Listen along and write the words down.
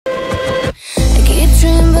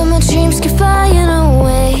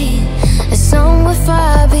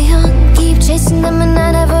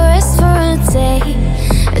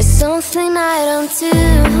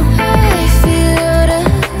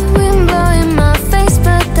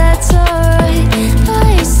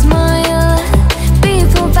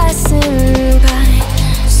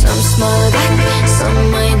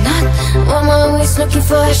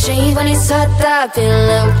I've been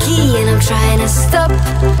low-key and I'm trying to stop.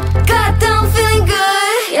 Goddamn, feeling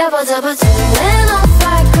good. Yeah, but when off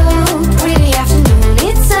I go. Pretty afternoon,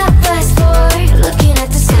 it's a fast forward. Looking at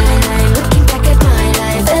the skyline, looking back at my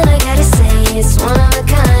life, and I gotta say it's one of a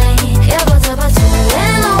kind. Yeah, but when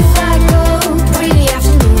off I go. Pretty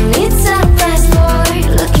afternoon, it's a fast forward.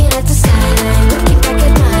 Looking at the skyline, looking back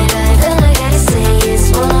at my life, and I gotta say it's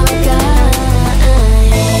one of a kind.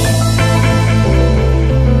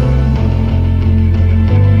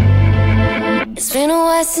 It's been a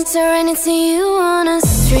while since I ran into you on a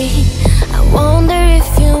street. I wonder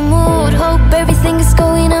if you moved. Hope every